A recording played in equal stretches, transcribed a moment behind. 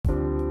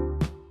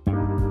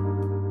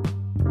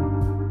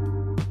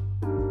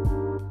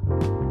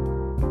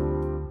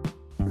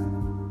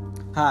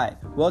Hi,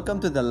 welcome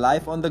to the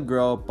Life on the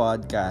Grow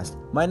podcast.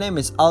 My name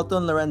is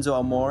Alton Lorenzo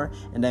Amor,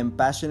 and I'm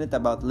passionate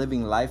about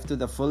living life to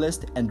the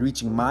fullest and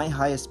reaching my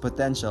highest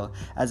potential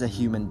as a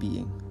human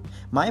being.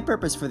 My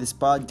purpose for this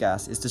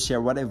podcast is to share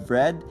what I've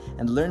read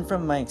and learned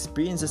from my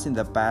experiences in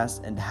the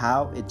past and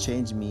how it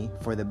changed me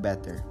for the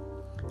better.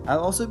 I'll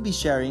also be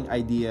sharing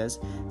ideas,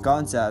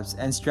 concepts,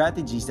 and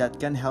strategies that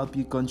can help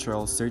you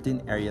control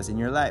certain areas in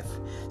your life,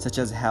 such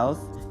as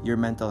health, your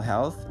mental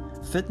health,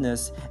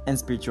 fitness, and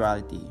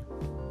spirituality.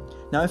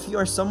 Now, if you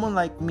are someone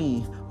like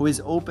me who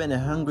is open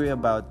and hungry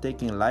about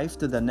taking life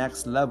to the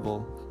next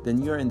level,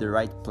 then you're in the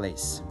right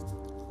place.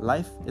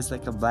 Life is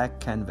like a blank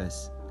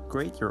canvas.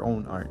 Create your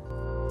own art.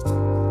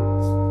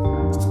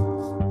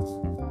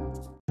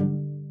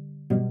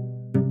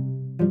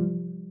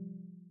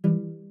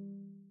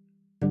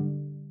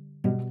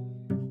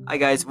 Hi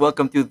guys,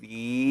 welcome to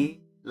the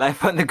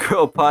Life on the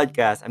Grow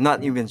podcast. I'm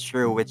not even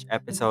sure which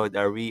episode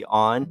are we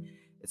on.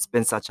 It's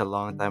been such a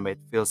long time. It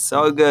feels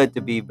so good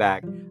to be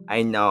back.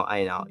 I know.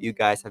 You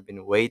guys have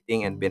been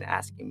waiting and been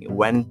asking me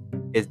when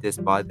is this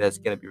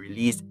podcast gonna be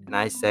released? And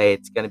I say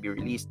it's gonna be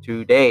released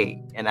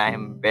today. And I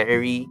am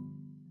very,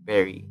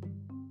 very,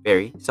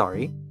 very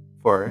sorry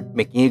for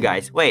making you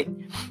guys wait.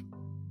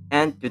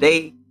 And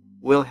today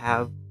we'll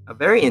have a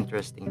very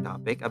interesting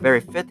topic, a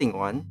very fitting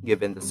one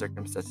given the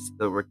circumstances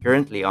that we're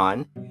currently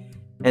on.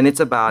 And it's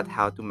about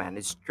how to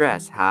manage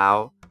stress,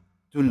 how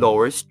to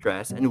lower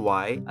stress, and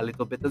why a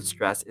little bit of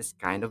stress is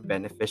kind of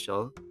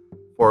beneficial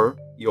for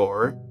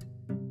your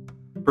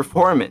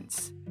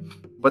performance.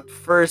 But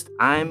first,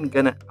 I'm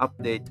gonna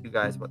update you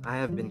guys what I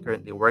have been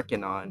currently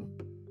working on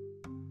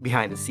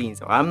behind the scenes.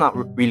 So I'm not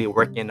really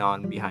working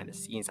on behind the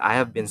scenes. I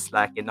have been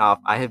slacking off.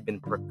 I have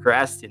been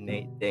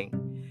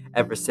procrastinating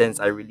ever since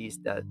I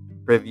released that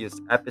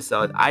previous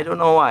episode. I don't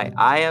know why.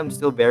 I am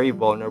still very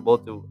vulnerable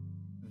to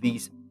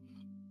these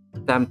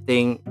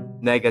tempting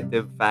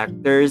negative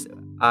factors.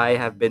 I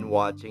have been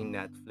watching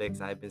Netflix.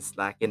 I've been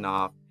slacking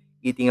off,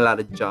 eating a lot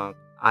of junk.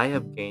 I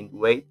have gained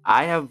weight.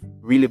 I have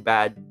really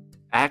bad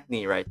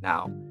acne right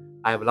now.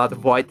 I have a lot of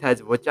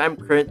whiteheads, which I'm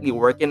currently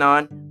working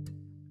on.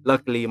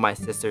 Luckily, my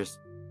sisters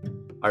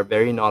are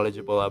very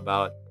knowledgeable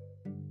about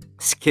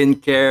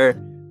skincare.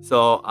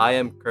 So I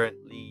am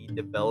currently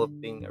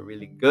developing a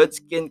really good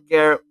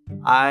skincare.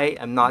 I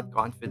am not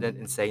confident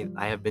in saying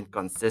I have been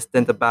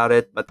consistent about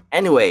it. But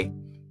anyway,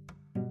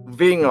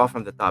 veering off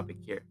from the topic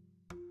here.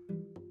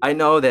 I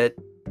know that,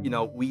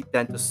 we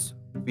tend to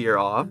veer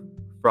off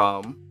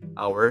from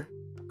our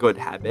good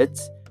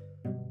habits,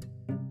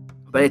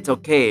 but it's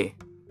okay.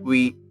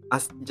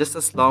 As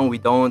long we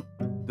don't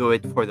do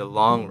it for the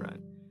long run.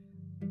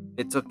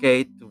 It's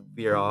okay to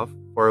veer off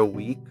for a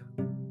week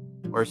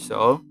or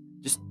so,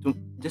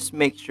 just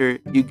make sure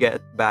you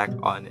get back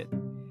on it.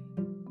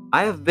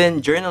 I have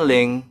been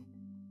journaling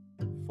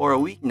for a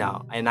week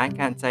now, and I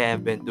can't say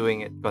I've been doing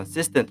it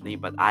consistently,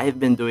 but I have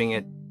been doing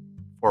it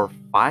for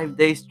 5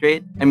 days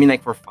straight. I mean,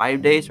 like for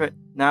 5 days right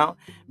now.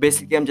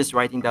 Basically, I'm just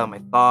writing down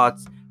my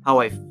thoughts, how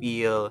I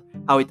feel,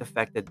 how it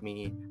affected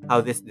me,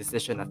 how this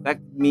decision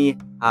affected me,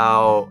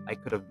 how I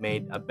could have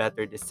made a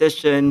better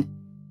decision,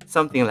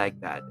 something like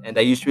that. And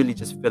I usually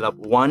just fill up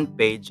one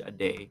page a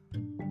day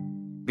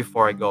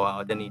before I go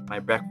out and eat my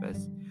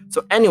breakfast.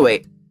 So,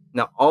 anyway,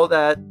 now all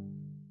that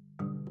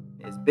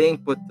is being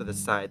put to the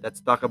side.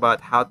 Let's talk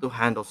about how to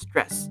handle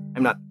stress.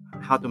 I'm not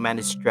how to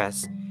manage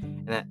stress.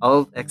 And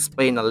I'll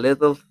explain a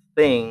little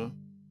thing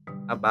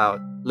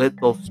about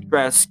little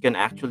stress can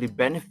actually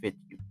benefit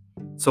you.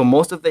 So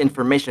most of the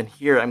information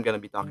here I'm going to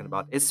be talking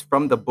about is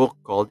from the book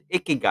called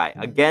Ikigai.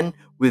 Again,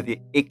 with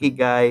the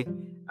Ikigai,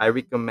 I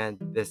recommend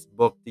this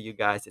book to you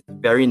guys. It's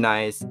very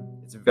nice.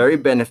 It's very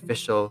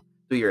beneficial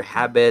to your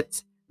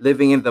habits,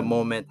 living in the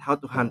moment, how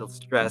to handle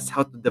stress,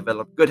 how to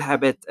develop good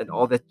habits and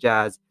all that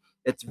jazz.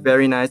 It's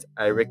very nice.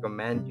 I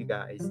recommend you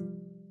guys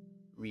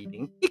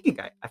reading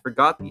Ikigai. I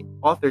forgot the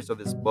authors of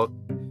this book,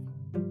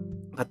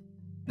 but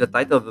the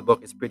title of the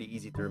book is pretty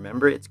easy to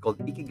remember. It's called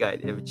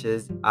Ikigai, which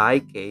is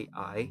Ikigay.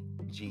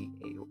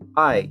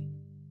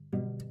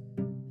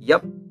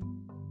 Yep.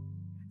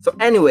 So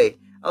anyway,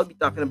 I'll be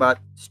talking about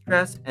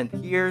stress, and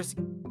here's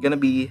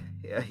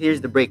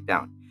the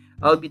breakdown.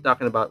 I'll be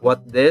talking about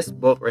what this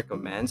book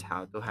recommends,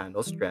 how to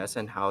handle stress,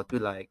 and how to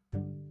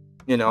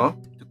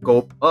to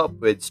cope up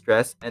with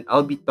stress. And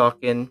I'll be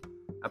talking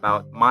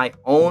about my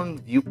own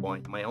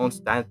viewpoint, my own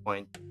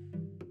standpoint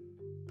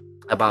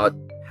about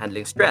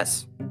handling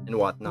stress and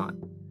whatnot.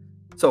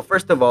 So,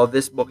 first of all,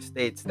 this book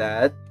states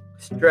that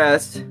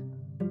stress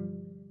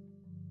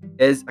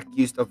is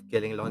accused of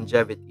killing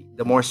longevity.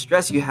 The more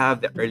stress you have,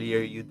 the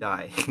earlier you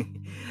die.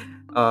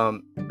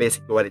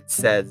 Basically, what it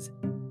says.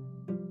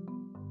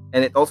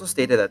 And it also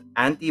stated that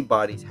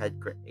antibodies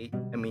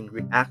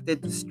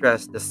reacted to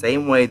stress the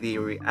same way they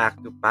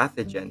react to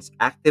pathogens,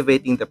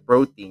 activating the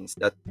proteins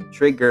that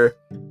trigger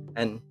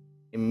an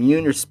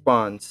immune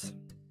response.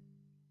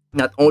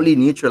 Not only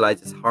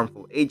neutralizes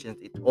harmful agents,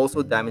 it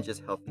also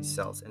damages healthy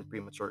cells and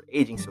premature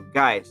aging. So,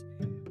 guys,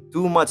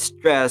 too much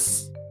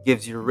stress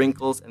gives you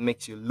wrinkles and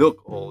makes you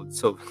look old.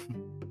 So,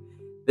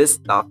 this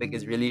topic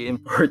is really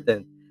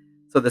important.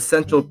 So the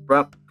central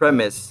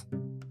premise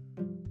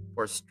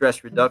for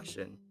stress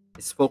reduction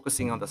is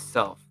focusing on the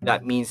self.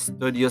 That means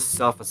studious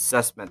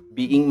self-assessment,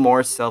 being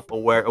more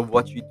self-aware of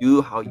what you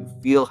do, how you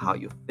feel, how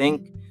you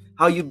think,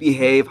 how you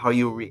behave, how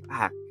you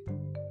react,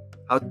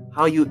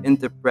 how you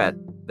interpret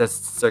the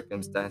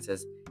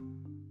circumstances,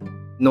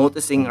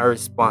 noticing our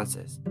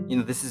responses.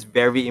 This is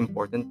very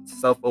important.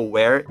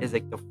 Self-aware is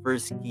like the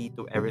first key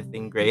to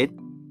everything great,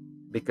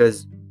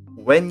 because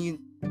when you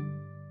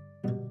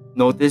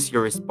notice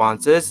your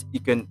responses, you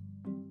can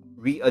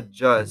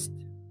readjust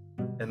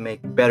and make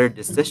better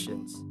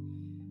decisions.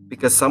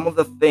 Because some of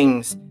the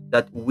things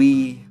that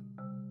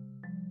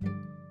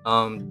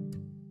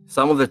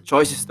some of the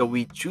choices that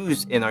we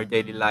choose in our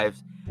daily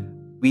lives,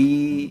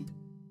 we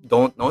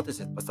don't notice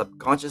it, but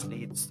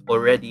subconsciously it's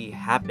already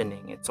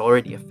happening. It's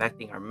already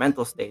affecting our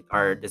mental state,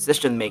 our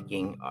decision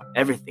making,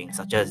 everything,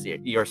 such as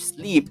your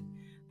sleep,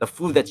 the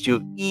food that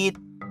you eat.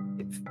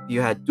 If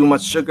you had too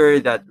much sugar,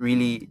 that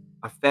really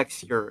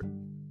affects your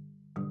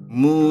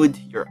mood.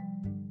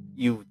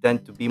 You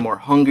tend to be more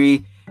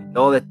hungry and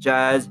all that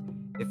jazz.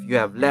 If you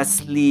have less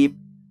sleep,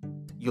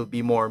 you'll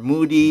be more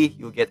moody,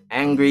 you'll get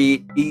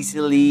angry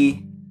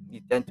easily, you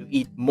tend to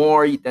eat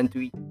more, you tend to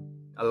eat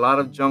a lot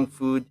of junk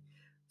food.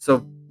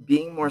 So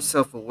being more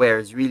self-aware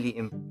is really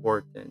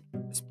important,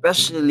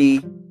 especially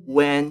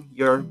when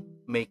you're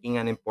making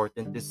an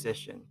important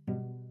decision.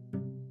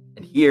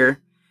 And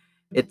here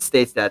it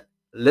states that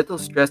little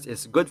stress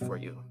is good for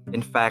you.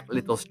 In fact,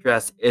 little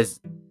stress is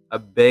a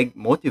big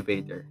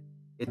motivator.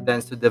 It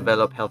tends to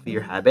develop healthier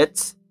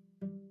habits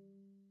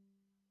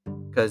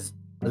because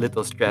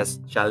little stress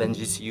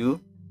challenges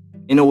you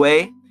in a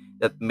way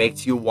that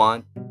makes you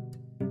want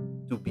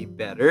to be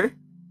better.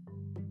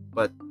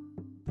 But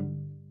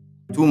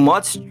too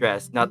much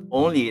stress, not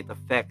only it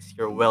affects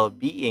your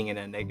well-being in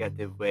a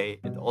negative way,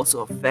 it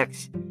also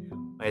affects,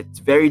 it's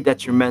very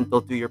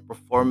detrimental to your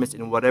performance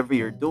in whatever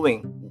you're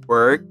doing,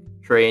 work,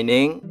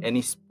 training,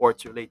 any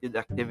sports related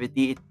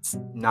activity. It's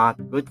not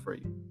good for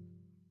you.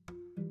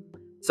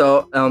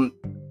 So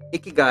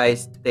Ikigai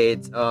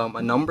states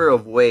a number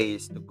of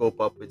ways to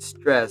cope up with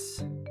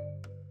stress.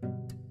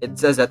 It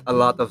says that a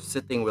lot of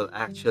sitting will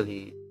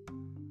actually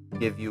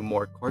give you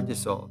more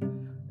cortisol,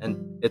 and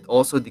it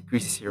also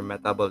decreases your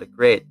metabolic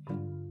rate.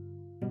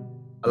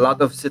 A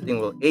lot of sitting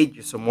will aid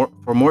you. So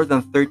for more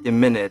than 30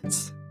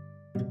 minutes,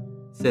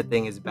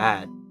 sitting is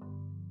bad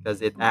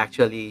because it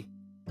actually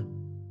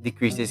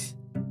decreases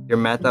your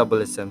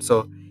metabolism.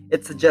 So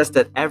it suggests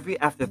that every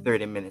after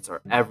 30 minutes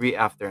or every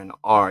after an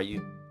hour,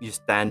 you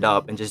stand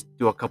up and just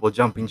do a couple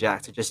jumping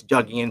jacks or just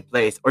jogging in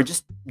place, or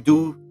just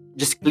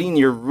clean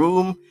your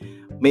room,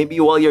 maybe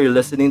while you're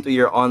listening to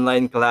your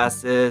online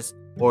classes,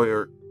 or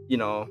you're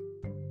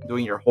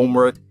doing your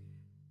homework.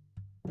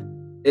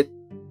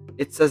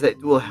 It says that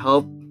it will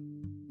help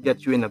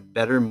get you in a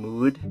better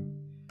mood,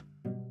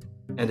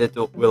 and it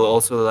will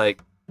also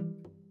like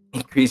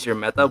increase your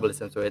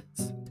metabolism. So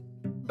it's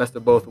best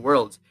of both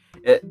worlds.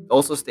 It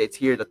also states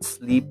here that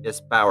sleep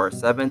is power.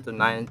 7 to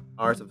 9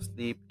 hours of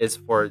sleep is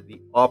for the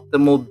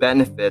optimal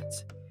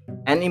benefits.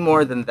 Any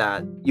more than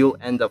that, you'll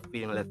end up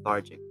feeling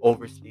lethargic.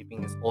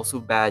 Oversleeping is also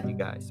bad, you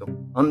guys. So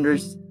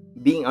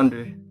being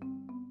under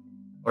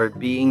or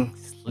being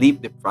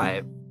sleep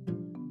deprived,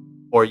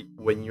 or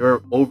when you're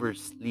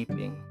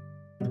oversleeping,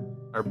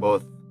 are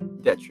both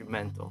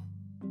detrimental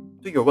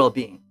to your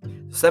well-being.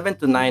 7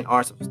 to 9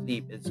 hours of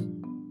sleep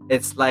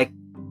it's like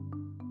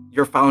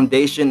your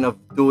foundation of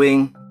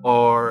doing,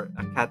 or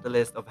a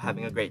catalyst of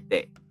having a great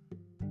day.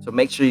 So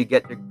make sure you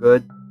get your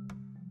good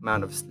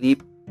amount of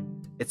sleep.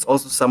 It's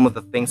also some of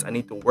the things I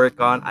need to work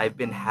on. I've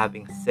been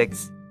having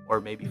 6 or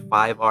maybe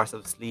 5 hours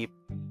of sleep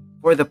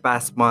for the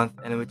past month,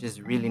 and which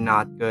is really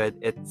not good.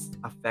 It's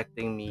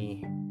affecting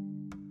me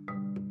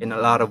in a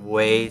lot of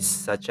ways,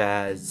 such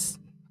as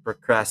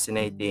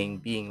procrastinating,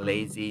 being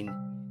lazy,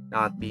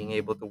 not being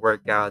able to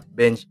work out,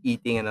 binge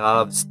eating, and a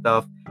lot of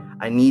stuff.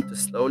 I need to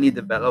slowly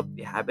develop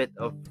the habit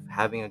of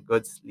having a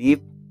good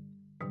sleep,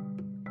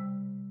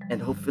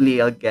 and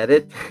hopefully I'll get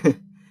it.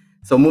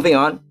 So moving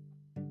on,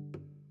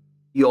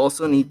 you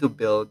also need to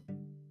build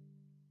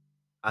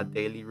a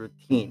daily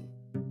routine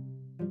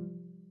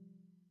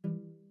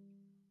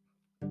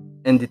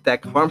and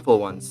detect harmful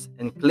ones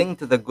and cling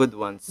to the good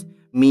ones,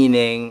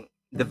 meaning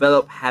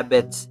develop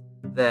habits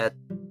that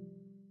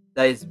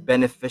is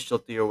beneficial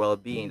to your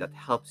well-being, that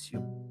helps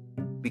you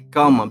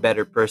become a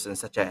better person,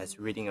 such as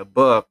reading a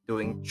book,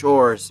 doing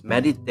chores,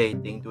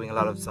 meditating, doing a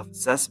lot of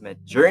self-assessment,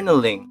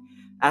 journaling,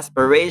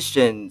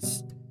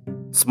 aspirations,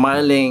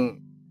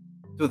 smiling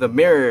to the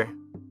mirror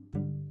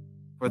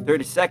for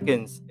 30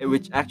 seconds,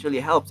 which actually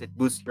helps. It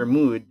boosts your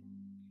mood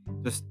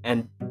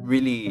and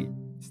really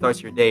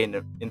starts your day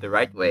in the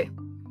right way.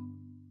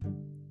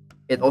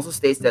 It also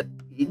states that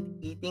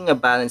eating a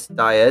balanced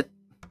diet,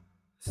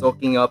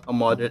 soaking up a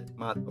moderate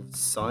amount of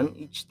sun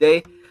each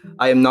day.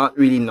 I am not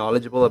really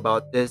knowledgeable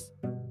about this,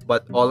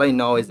 but all I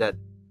know is that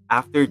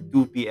after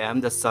 2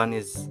 p.m., the sun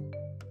is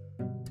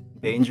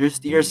dangerous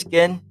to your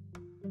skin.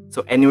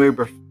 So anywhere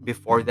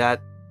before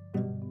that,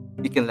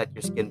 you can let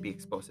your skin be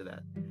exposed to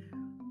that.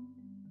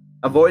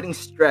 Avoiding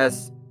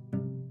stress,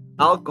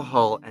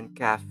 alcohol and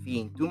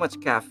caffeine. Too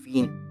much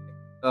caffeine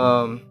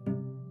um,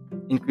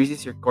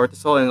 increases your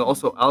cortisol, and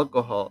also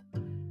alcohol.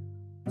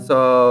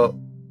 So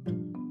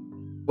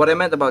what I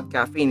meant about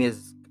caffeine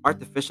is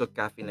artificial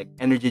caffeine, like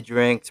energy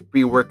drinks,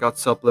 pre-workout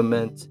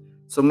supplements.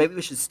 So maybe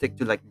we should stick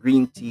to like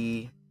green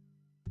tea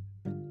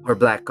or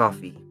black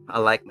coffee. I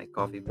like my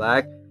coffee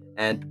black,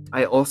 and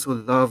I also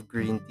love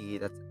green tea.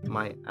 That's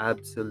my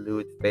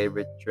absolute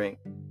favorite drink.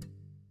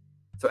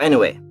 So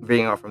anyway,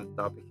 veering off from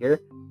the topic here,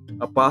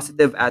 a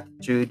positive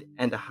attitude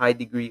and a high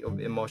degree of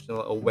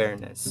emotional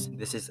awareness.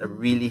 This is a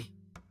really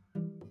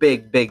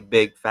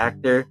big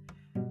factor.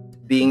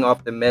 Being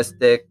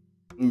optimistic,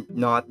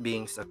 not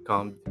being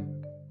succumbed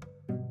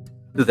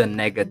to the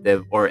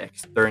negative or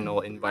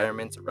external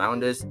environments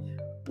around us.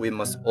 We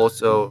must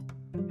also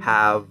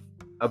have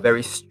a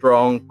very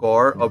strong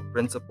core of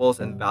principles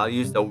and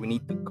values that we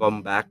need to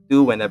come back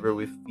to whenever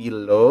we feel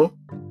low.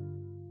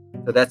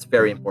 So that's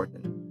very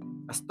important.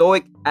 A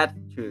stoic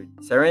attitude,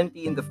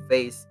 serenity in the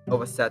face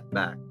of a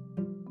setback,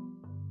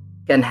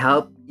 can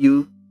help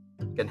you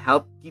can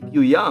help keep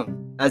you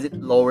young as it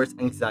lowers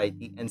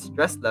anxiety and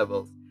stress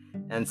levels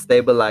and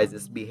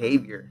stabilizes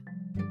behavior.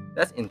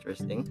 That's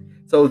interesting.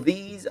 So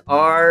these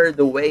are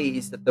the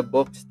ways that the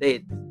book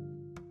states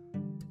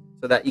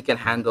so that you can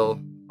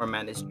handle or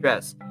manage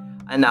stress.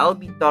 And I'll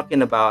be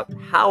talking about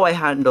how I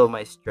handle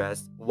my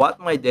stress, what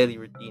my daily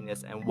routine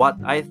is, and what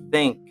I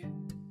think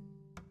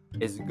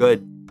is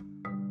good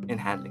in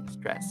handling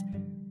stress.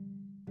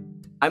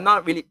 I'm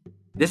not really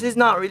This is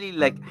not really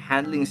like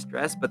handling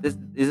stress, but this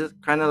is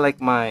kind of like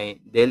my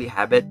daily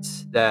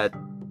habits that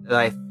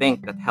I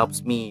think that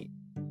helps me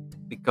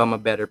become a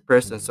better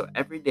person. So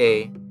every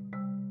day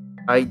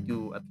I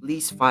do at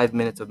least 5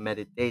 minutes of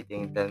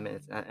meditating, 10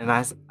 minutes, and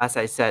as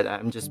I said,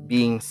 I'm just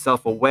being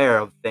self-aware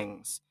of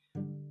things,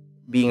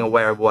 being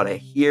aware of what I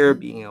hear,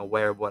 being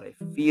aware of what I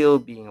feel,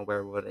 being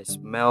aware of what I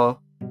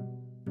smell,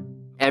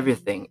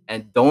 everything,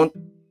 and don't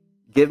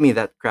give me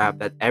that crap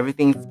that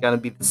everything's gonna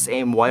be the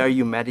same. Why are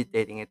you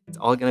meditating? It's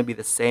all gonna be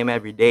the same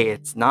every day.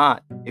 It's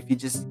not. If you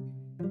just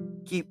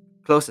keep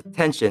close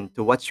attention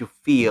to what you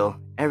feel,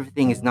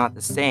 everything is not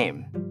the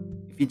same.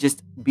 If you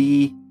just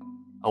be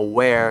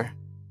aware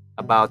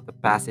about the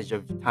passage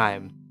of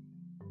time,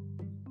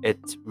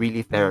 it's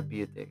really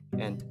therapeutic.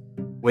 And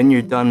when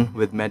you're done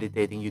with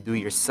meditating, you do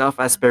your self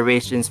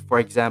aspirations. For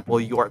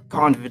example, you are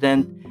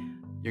confident,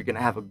 you're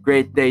gonna have a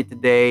great day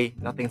today,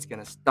 nothing's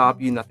gonna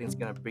stop you, nothing's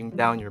gonna bring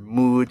down your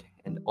mood,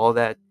 and all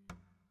that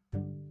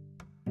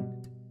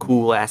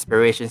cool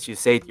aspirations you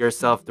say to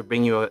yourself to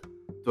bring you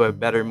to a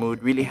better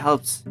mood really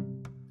helps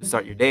to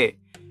start your day.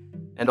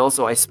 And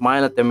also, I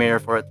smile at the mirror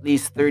for at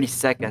least 30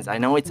 seconds. I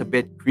know it's a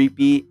bit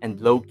creepy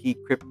and low key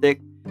cryptic,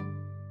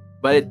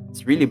 but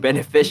it's really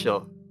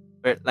beneficial.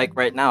 Like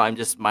right now, I'm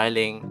just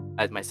smiling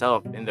at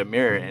myself in the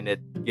mirror, and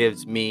it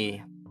gives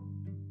me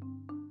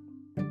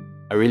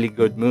a really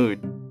good mood.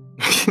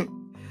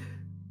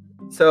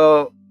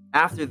 So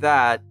after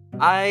that,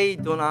 I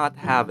do not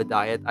have a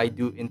diet. I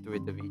do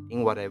intuitive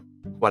eating. What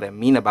I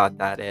mean about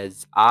that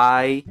is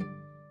I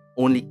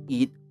only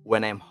eat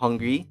when I'm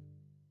hungry.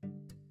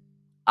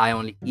 I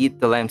only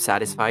eat till I'm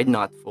satisfied,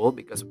 not full.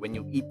 Because when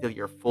you eat till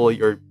you're full,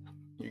 you're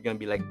gonna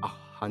be like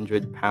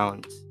 100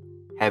 pounds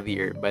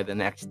heavier by the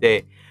next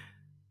day.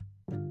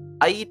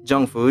 I eat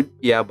junk food,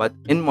 yeah, but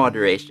in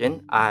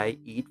moderation. I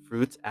eat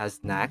fruits as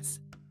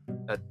snacks.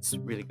 That's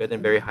really good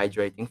and very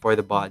hydrating for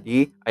the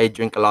body. I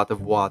drink a lot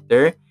of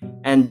water,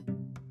 and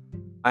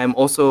I'm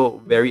also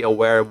very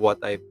aware of what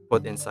I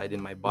put inside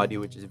in my body,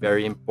 which is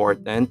very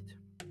important.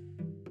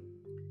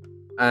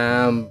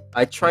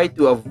 I try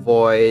to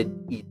avoid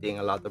eating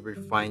a lot of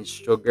refined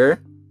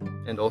sugar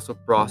and also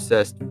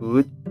processed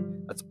food.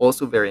 That's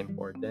also very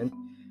important.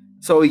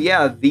 So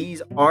yeah,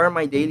 these are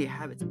my daily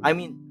habits. I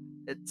mean,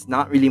 it's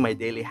not really my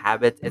daily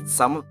habits. It's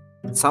some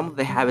of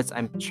the habits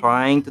I'm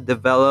trying to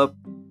develop.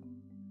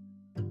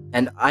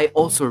 And I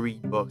also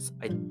read books.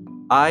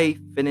 I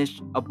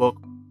finish a book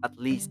at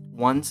least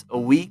once a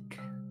week,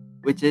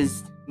 which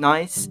is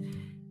nice.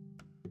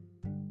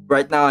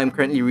 Right now, I'm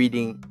currently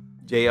reading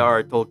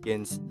J.R.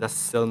 Tolkien's The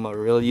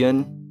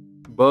Silmarillion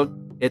book.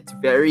 It's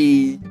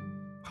very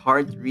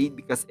hard to read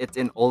because it's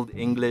in Old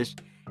English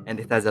and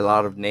it has a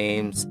lot of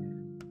names,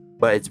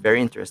 but it's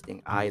very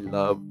interesting. I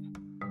love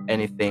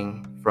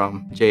anything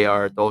from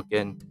J.R.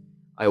 Tolkien.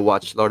 I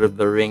watch Lord of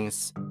the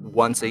Rings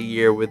once a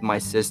year with my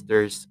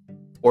sisters,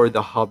 or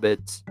The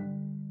Hobbit.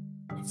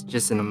 It's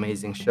just an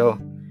amazing show.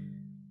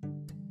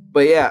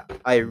 But yeah,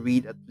 I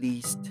read at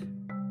least,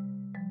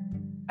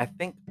 I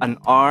think, an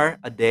hour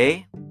a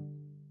day,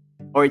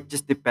 or it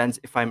just depends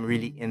if I'm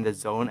really in the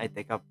zone. I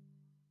take up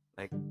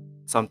like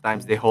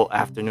sometimes the whole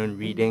afternoon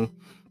reading.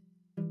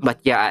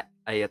 But yeah,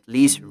 I at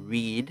least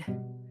read,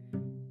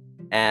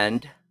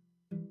 and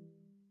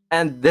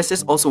this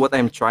is also what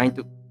I'm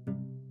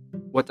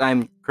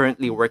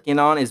currently working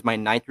on is my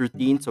night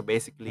routine. So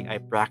basically, I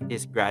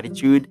practice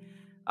gratitude.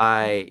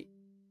 I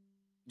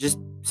just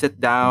sit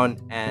down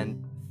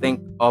and think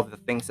of the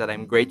things that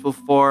I'm grateful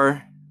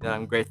for, that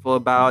I'm grateful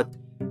about.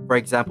 For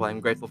example, I'm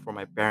grateful for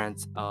my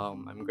parents.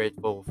 I'm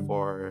grateful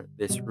for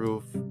this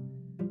roof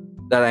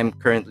that I'm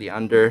currently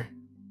under,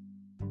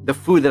 the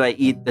food that I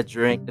eat,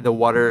 the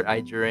water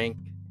I drink,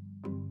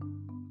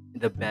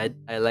 the bed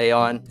I lay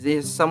on.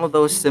 There's some of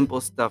those simple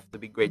stuff to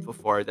be grateful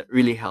for that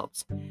really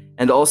helps.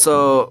 And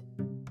also,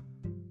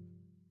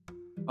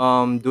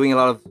 doing a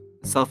lot of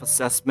self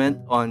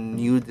assessment on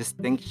new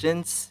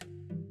distinctions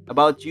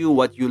about you,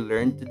 what you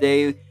learned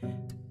today,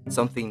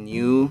 something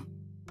new.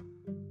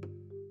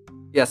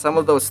 Yeah, some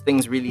of those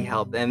things really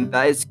help. And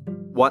that is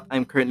what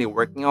I'm currently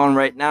working on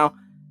right now.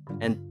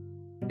 And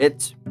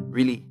it's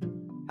really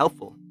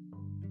helpful.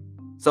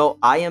 So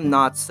I am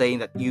not saying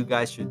that you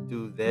guys should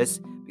do this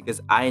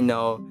because I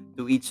know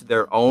to each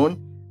their own.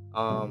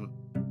 Um,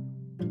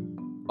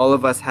 all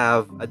of us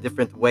have a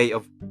different way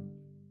of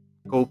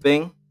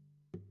coping,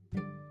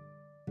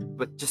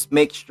 but just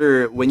make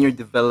sure when you're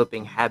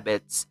developing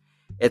habits,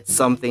 it's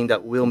something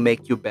that will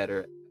make you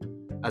better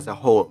as a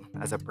whole,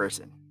 as a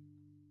person.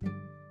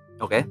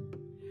 Okay?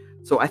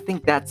 So I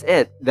think that's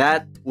it.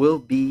 That will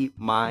be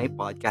my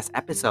podcast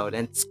episode.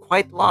 And it's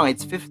quite long,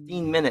 it's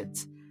 15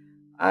 minutes.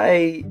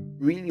 I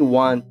really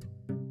want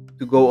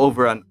to go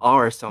over an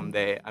hour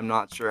someday. I'm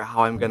not sure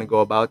how I'm going to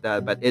go about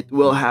that, but it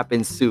will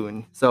happen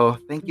soon. So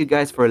thank you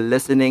guys for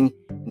listening.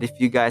 And if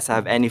you guys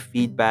have any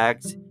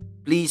feedbacks,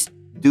 please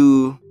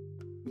do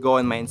go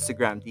on my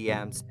Instagram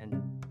DMs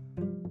and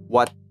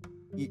what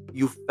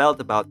you felt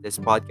about this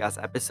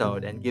podcast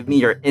episode and give me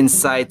your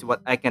insight,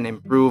 what I can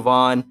improve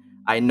on.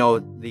 I know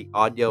the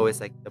audio is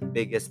like the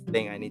biggest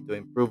thing I need to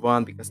improve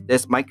on because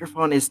this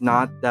microphone is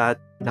not that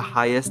the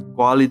highest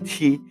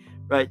quality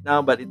right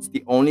now, but it's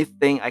the only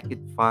thing I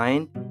could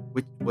find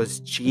which was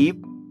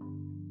cheap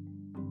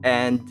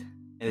and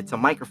it's a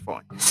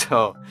microphone.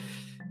 So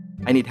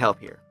I need help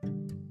here.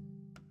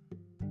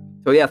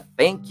 So yeah,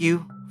 thank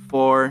you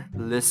for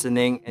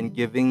listening and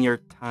giving your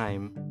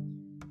time.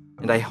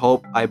 And I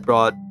hope I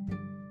brought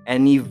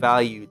any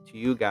value to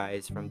you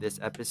guys from this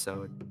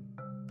episode.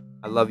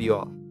 I love you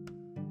all.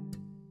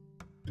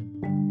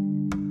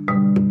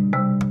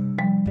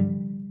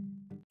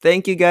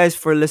 Thank you guys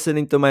for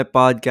listening to my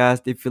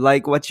podcast. If you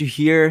like what you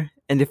hear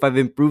and if I've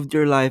improved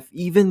your life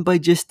even by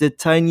just the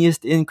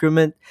tiniest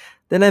increment,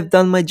 then I've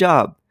done my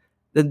job.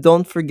 Then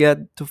don't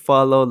forget to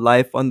follow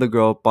Life on the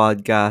Grow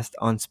podcast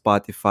on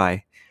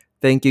Spotify.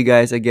 Thank you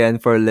guys again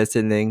for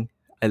listening.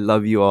 I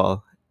love you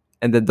all.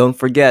 And then don't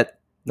forget,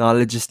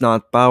 knowledge is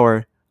not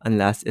power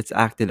unless it's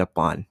acted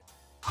upon.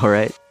 All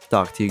right,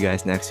 talk to you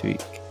guys next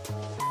week.